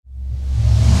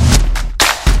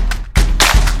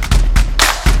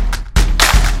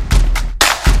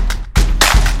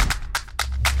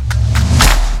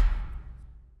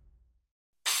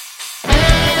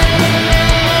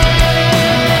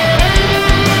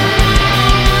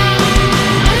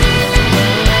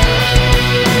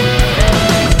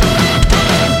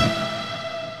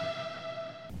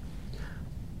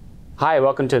Hi,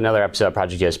 welcome to another episode of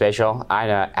Project Geospatial. I'm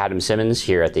Adam Simmons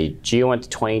here at the GeoInt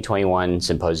 2021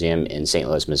 Symposium in St.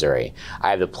 Louis, Missouri. I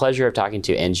have the pleasure of talking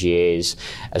to NGA's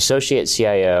Associate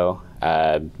CIO,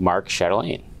 Mark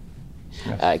Chatelain.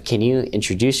 Yes. Can you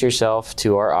introduce yourself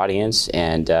to our audience,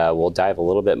 and we'll dive a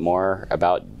little bit more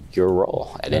about your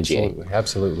role at NGA.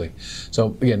 Absolutely.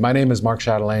 So again, my name is Mark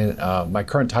Chatelain. My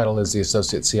current title is the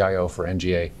Associate CIO for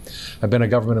NGA. I've been a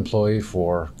government employee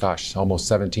for, almost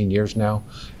 17 years now.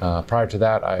 Prior to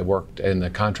that, I worked in the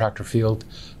contractor field,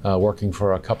 working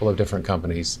for a couple of different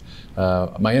companies.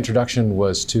 My introduction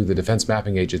was to the Defense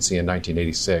Mapping Agency in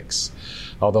 1986.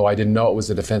 Although I didn't know it was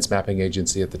a Defense Mapping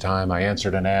Agency at the time, I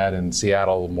answered an ad in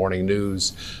Seattle Morning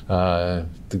News that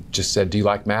just said, "Do you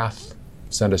like math?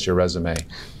 Send us your resume."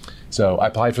 So I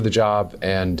applied for the job,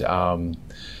 and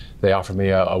they offered me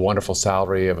a wonderful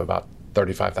salary of about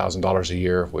 $35,000 a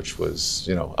year, which was,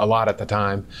 a lot at the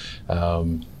time.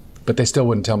 But they still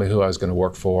wouldn't tell me who I was going to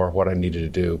work for, what I needed to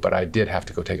do. But I did have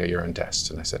to go take a urine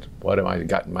test, and I said, "What am I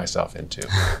gotten myself into?"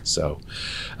 So,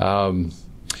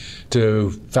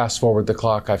 to fast forward the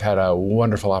clock, I've had a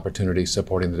wonderful opportunity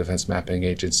supporting the Defense Mapping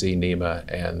Agency, NEMA,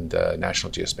 and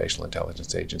National Geospatial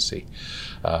Intelligence Agency.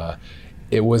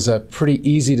 It was a pretty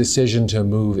easy decision to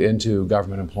move into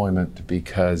government employment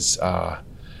because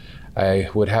I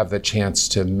would have the chance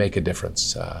to make a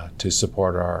difference, to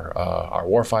support our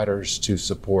warfighters, to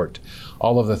support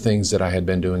all of the things that I had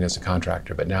been doing as a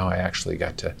contractor, but now I actually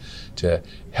got to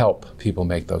help people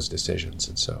make those decisions.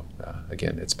 And so,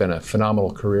 again, it's been a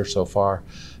phenomenal career so far.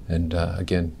 And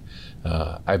again,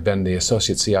 I've been the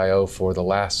Associate CIO for the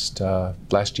last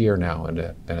year now,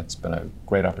 and it's been a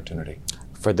great opportunity.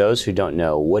 For those who don't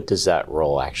know, what does that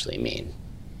role actually mean?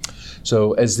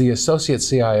 So as the Associate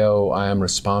CIO, I am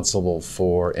responsible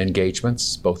for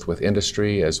engagements, both with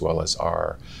industry as well as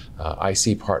our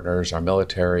IC partners, our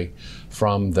military,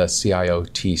 from the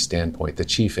CIOT standpoint, the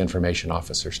Chief Information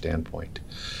Officer standpoint.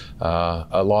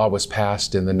 A law was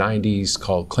passed in the 90s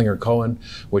called Clinger-Cohen,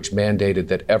 which mandated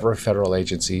that every federal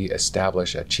agency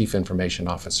establish a Chief Information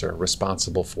Officer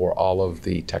responsible for all of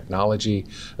the technology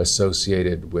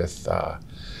associated with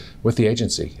the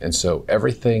agency. And so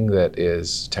everything that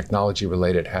is technology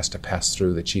related has to pass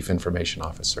through the Chief Information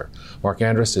Officer. Mark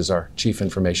Andrus is our Chief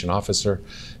Information Officer,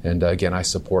 and again, I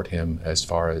support him as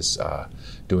far as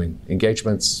doing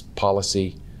engagements,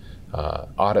 policy,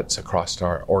 audits across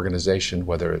our organization,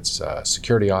 whether it's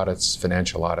security audits,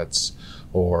 financial audits,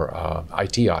 or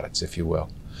IT audits, if you will.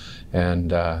 And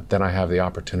then I have the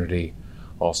opportunity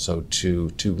also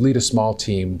to lead a small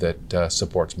team that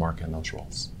supports Mark in those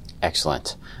roles.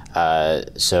 Excellent.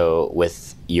 So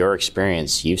with your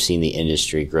experience, you've seen the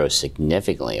industry grow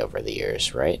significantly over the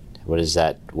years, right? What does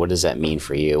that mean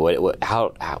for you?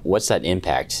 What's that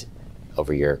impact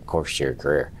over your course of your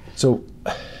career? So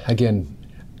again,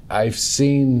 I've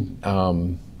seen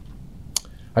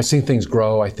things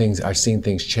grow. I've seen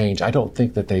things change. I don't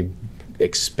think that they've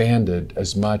expanded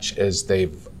as much as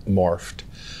they've morphed.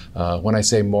 When I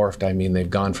say morphed, I mean they've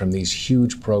gone from these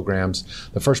huge programs.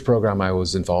 The first program I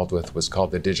was involved with was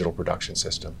called the Digital Production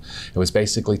System. It was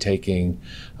basically taking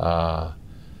the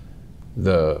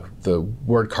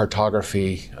word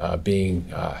cartography being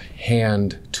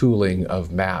hand tooling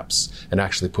of maps and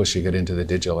actually pushing it into the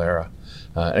digital era.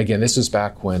 Again, this was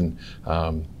back when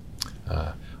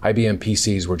IBM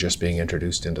PCs were just being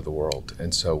introduced into the world.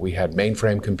 And so we had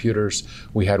mainframe computers,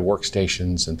 we had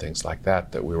workstations and things like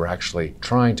that we were actually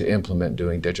trying to implement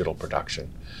doing digital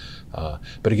production.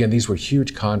 But again, these were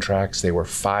huge contracts. They were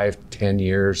 5-10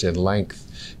 years in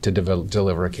length to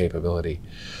deliver a capability.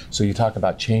 So you talk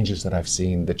about changes that I've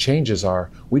seen. The changes are,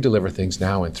 we deliver things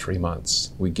now in 3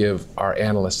 months. We give our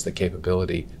analysts the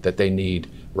capability that they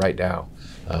need right now.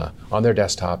 On their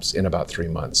desktops in about 3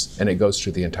 months. And it goes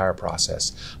through the entire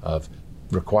process of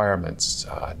requirements,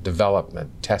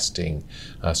 development, testing,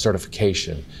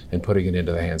 certification, and putting it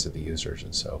into the hands of the users.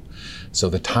 And so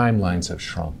the timelines have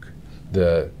shrunk.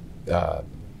 The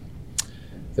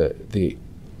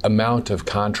amount of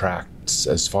contracts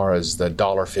as far as the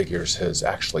dollar figures has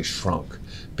actually shrunk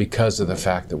because of the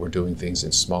fact that we're doing things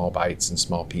in small bites and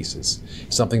small pieces.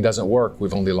 If something doesn't work,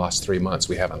 we've only lost 3 months.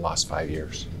 We haven't lost 5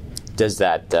 years. Does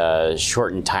that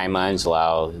shortened timelines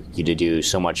allow you to do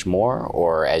so much more?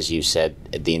 Or as you said,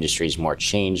 the industry's more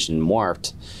changed and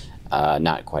morphed,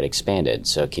 not quite expanded.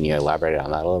 So can you elaborate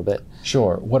on that a little bit?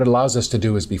 Sure. What it allows us to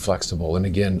do is be flexible. And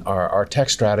again, our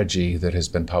tech strategy that has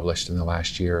been published in the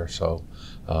last year or so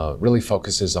really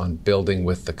focuses on building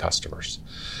with the customers.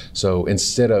 So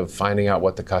instead of finding out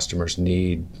what the customers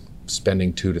need,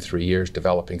 spending 2 to 3 years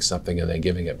developing something and then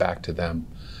giving it back to them,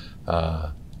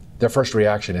 their first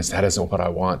reaction is, that isn't what I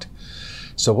want.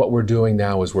 So what we're doing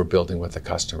now is we're building with the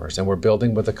customers, and we're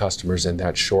building with the customers in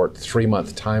that short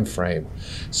 3-month time frame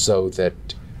so that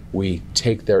we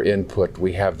take their input,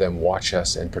 we have them watch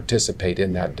us and participate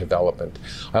in that development.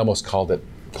 I almost call it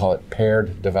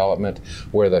paired development,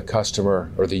 where the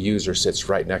customer or the user sits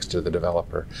right next to the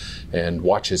developer and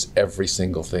watches every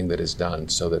single thing that is done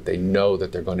so that they know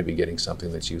that they're going to be getting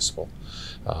something that's useful.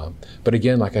 But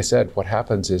again, like I said, what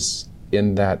happens is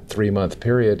in that 3-month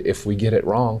period, if we get it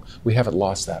wrong, we haven't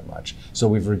lost that much. So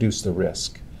we've reduced the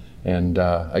risk. And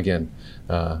again,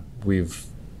 we've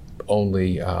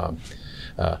only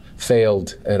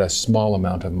failed at a small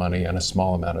amount of money and a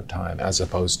small amount of time, as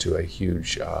opposed to a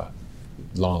huge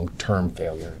long-term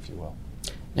failure, if you will.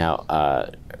 Now,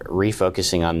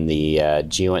 refocusing on the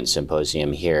GEOINT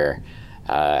Symposium here,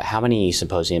 how many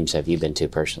symposiums have you been to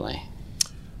personally?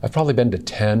 I've probably been to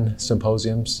 10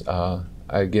 symposiums.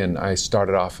 Again, I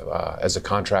started off as a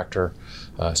contractor,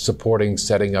 supporting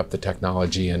setting up the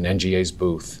technology in NGA's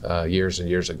booth years and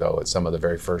years ago at some of the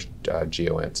very first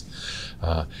GEOINTs.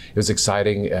 It was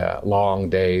exciting, long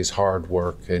days, hard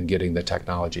work in getting the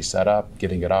technology set up,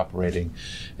 getting it operating,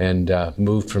 and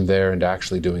moved from there into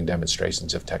actually doing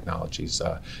demonstrations of technologies.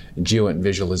 GEOINT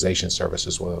Visualization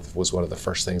Services was one of the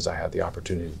first things I had the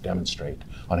opportunity to demonstrate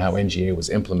on how NGA was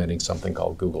implementing something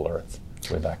called Google Earth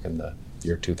way back in the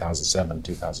year 2007,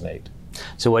 2008.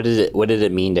 So what did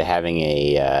it mean to having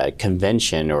a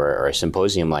convention or a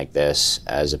symposium like this,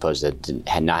 as opposed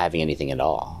to not having anything at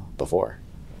all before?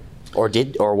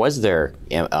 Or was there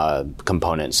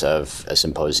components of a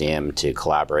symposium to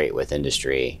collaborate with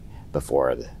industry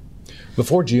before?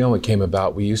 Before GEOINT came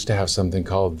about, we used to have something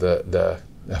called the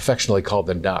affectionately called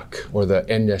the NUC, or the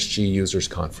NSG Users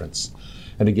Conference.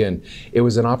 And again, it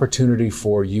was an opportunity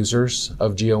for users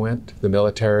of GEOINT, the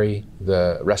military,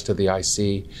 the rest of the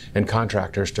IC, and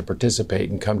contractors to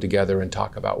participate and come together and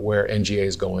talk about where NGA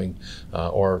is going,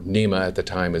 or NEMA at the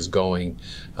time is going,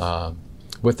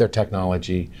 with their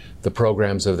technology, the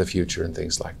programs of the future, and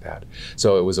things like that.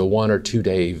 So it was a 1 or 2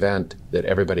 day event that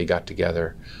everybody got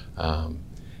together.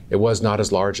 It was not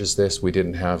as large as this. We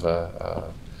didn't have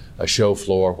a show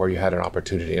floor where you had an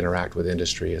opportunity to interact with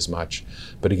industry as much.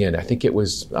 But again, I think it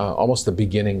was almost the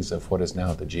beginnings of what is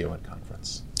now the GEOINT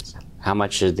conference. How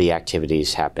much of the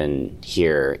activities happen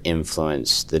here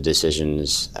influence the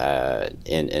decisions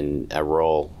in a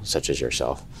role such as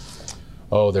yourself?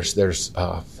 Oh, there's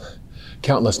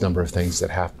countless number of things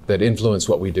that influence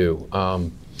what we do.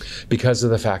 Because of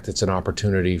the fact it's an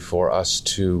opportunity for us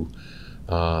to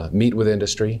meet with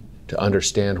industry, to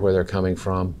understand where they're coming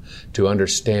from, to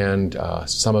understand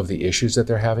some of the issues that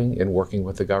they're having in working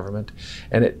with the government.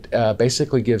 And it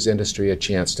basically gives industry a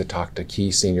chance to talk to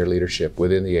key senior leadership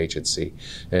within the agency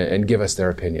and give us their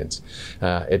opinions.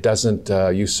 It doesn't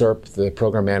usurp the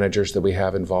program managers that we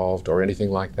have involved or anything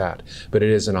like that, but it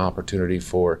is an opportunity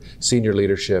for senior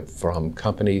leadership from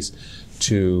companies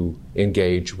to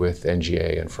engage with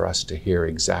NGA and for us to hear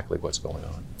exactly what's going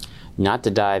on. Not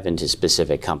to dive into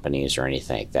specific companies or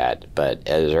anything like that, but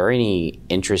is there any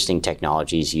interesting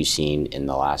technologies you've seen in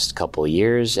the last couple of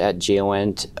years at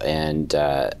GEOINT, and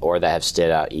or that have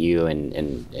stood out to you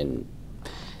in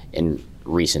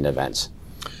recent events?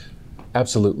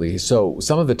 Absolutely. So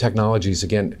some of the technologies,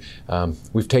 again,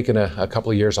 we've taken a couple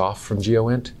of years off from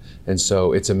GEOINT, and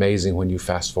so it's amazing when you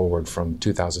fast forward from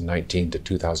 2019 to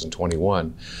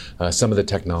 2021, some of the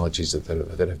technologies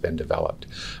that have been developed.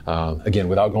 Again,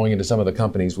 without going into some of the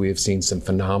companies, we have seen some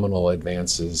phenomenal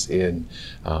advances in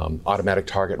automatic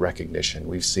target recognition.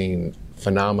 We've seen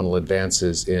phenomenal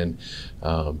advances in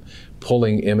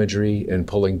pulling imagery and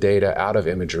pulling data out of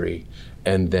imagery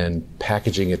and then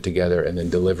packaging it together and then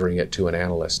delivering it to an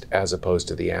analyst, as opposed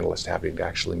to the analyst having to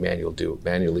actually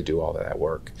manually do all of that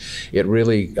work. It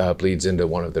really bleeds into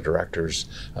one of the director's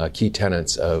key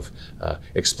tenets of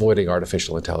exploiting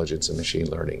artificial intelligence and machine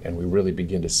learning, and we really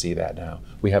begin to see that now.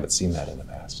 We haven't seen that in the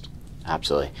past.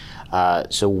 Absolutely.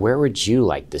 So where would you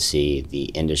like to see the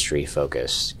industry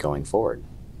focus going forward?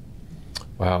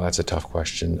 Wow, that's a tough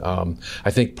question.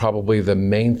 I think probably the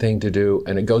main thing to do,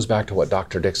 and it goes back to what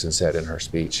Dr. Dixon said in her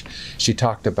speech. She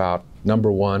talked about,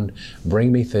 number one,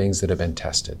 bring me things that have been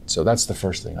tested. So that's the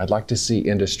first thing. I'd like to see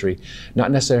industry not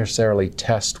necessarily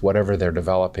test whatever they're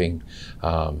developing,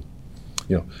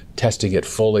 testing it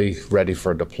fully ready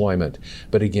for deployment,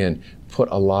 but again, put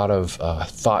a lot of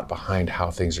thought behind how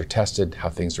things are tested, how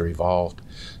things are evolved,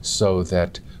 so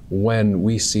that when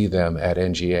we see them at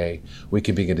NGA, we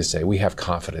can begin to say we have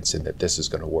confidence in that this is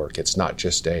going to work. It's not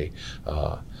just a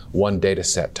one data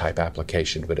set type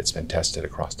application, but it's been tested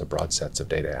across the broad sets of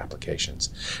data applications.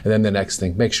 And then the next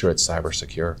thing, make sure it's cyber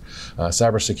secure.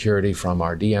 Cybersecurity from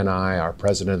our DNI, our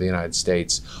President of the United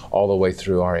States, all the way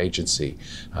through our agency.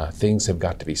 Things have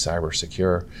got to be cyber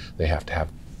secure. They have to have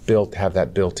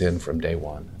that built in from day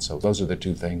one. So those are the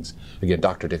two things. Again,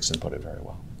 Dr. Dixon put it very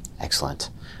well. Excellent.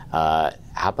 How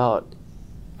about,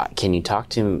 can you talk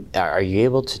to, are you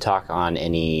able to talk on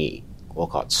any, we'll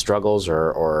call it struggles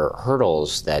or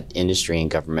hurdles that industry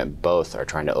and government both are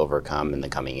trying to overcome in the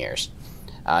coming years?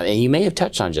 And you may have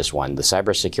touched on just one, the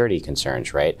cybersecurity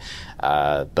concerns, right?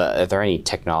 But are there any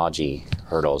technology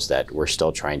hurdles that we're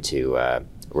still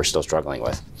struggling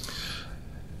with?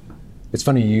 It's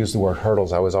funny you use the word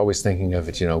hurdles. I was always thinking of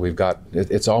it,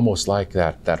 it's almost like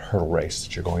that hurdle race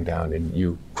that you're going down, and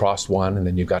you cross one and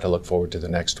then you've got to look forward to the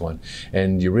next one.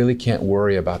 And you really can't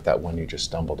worry about that one you just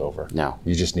stumbled over. No.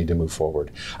 You just need to move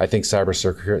forward. I think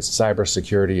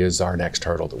cybersecurity is our next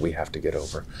hurdle that we have to get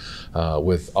over.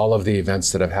 With all of the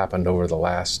events that have happened over the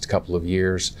last couple of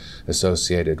years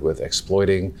associated with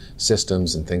exploiting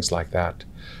systems and things like that,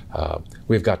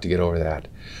 we've got to get over that.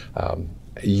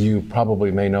 You probably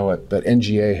may know it, but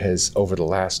NGA has, over the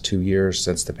last 2 years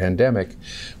since the pandemic,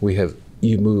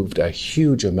 you moved a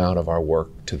huge amount of our work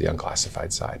to the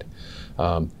unclassified side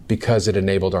because it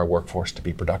enabled our workforce to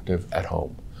be productive at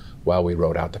home while we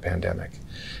rode out the pandemic.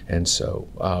 And so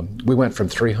we went from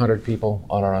 300 people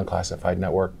on our unclassified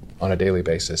network on a daily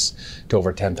basis to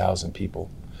over 10,000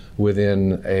 people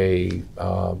within a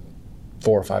 4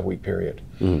 or 5 week period.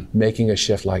 Making a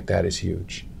shift like that is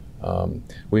huge.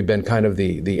 We've been kind of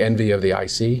the envy of the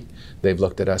IC. They've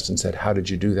looked at us and said, how did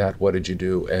you do that? What did you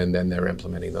do? And then they're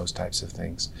implementing those types of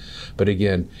things. But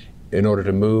again, in order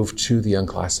to move to the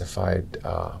unclassified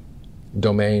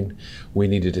domain, we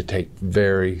needed to take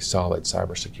very solid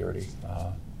cybersecurity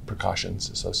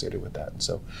precautions associated with that.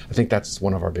 So I think that's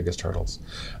one of our biggest hurdles.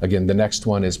 Again, the next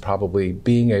one is probably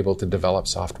being able to develop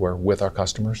software with our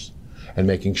customers and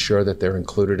making sure that they're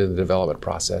included in the development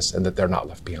process and that they're not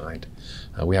left behind.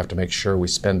 We have to make sure we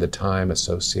spend the time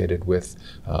associated with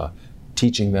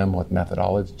teaching them what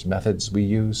methods we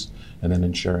use, and then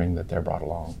ensuring that they're brought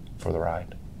along for the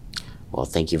ride. Well,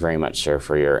 thank you very much, sir,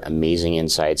 for your amazing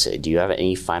insights. Do you have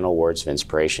any final words of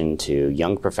inspiration to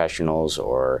young professionals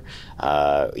or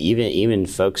even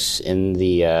folks in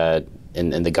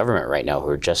the government right now who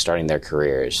are just starting their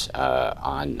careers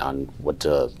on what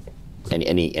to,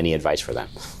 any advice for them?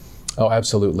 Oh,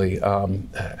 absolutely.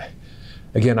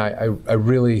 Again, I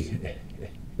really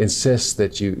insist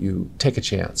that you take a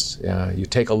chance. You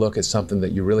take a look at something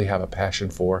that you really have a passion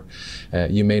for.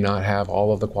 You may not have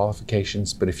all of the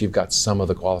qualifications, but if you've got some of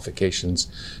the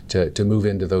qualifications to move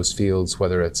into those fields,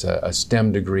 whether it's a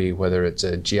STEM degree, whether it's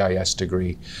a GIS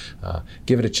degree,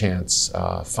 give it a chance.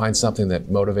 Find something that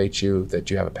motivates you, that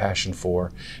you have a passion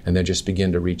for, and then just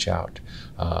begin to reach out.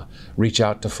 Reach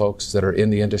out to folks that are in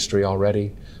the industry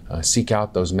already. Seek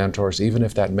out those mentors, even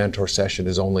if that mentor session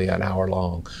is only an hour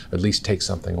long. At least take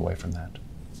something away from that.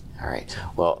 All right.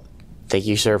 Well, thank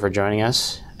you, sir, for joining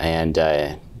us and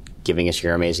giving us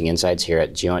your amazing insights here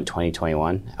at GEOINT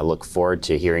 2021. I look forward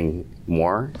to hearing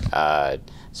more,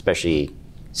 especially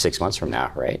 6 months from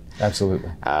now, right? Absolutely.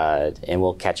 And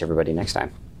we'll catch everybody next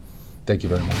time. Thank you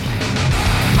very much.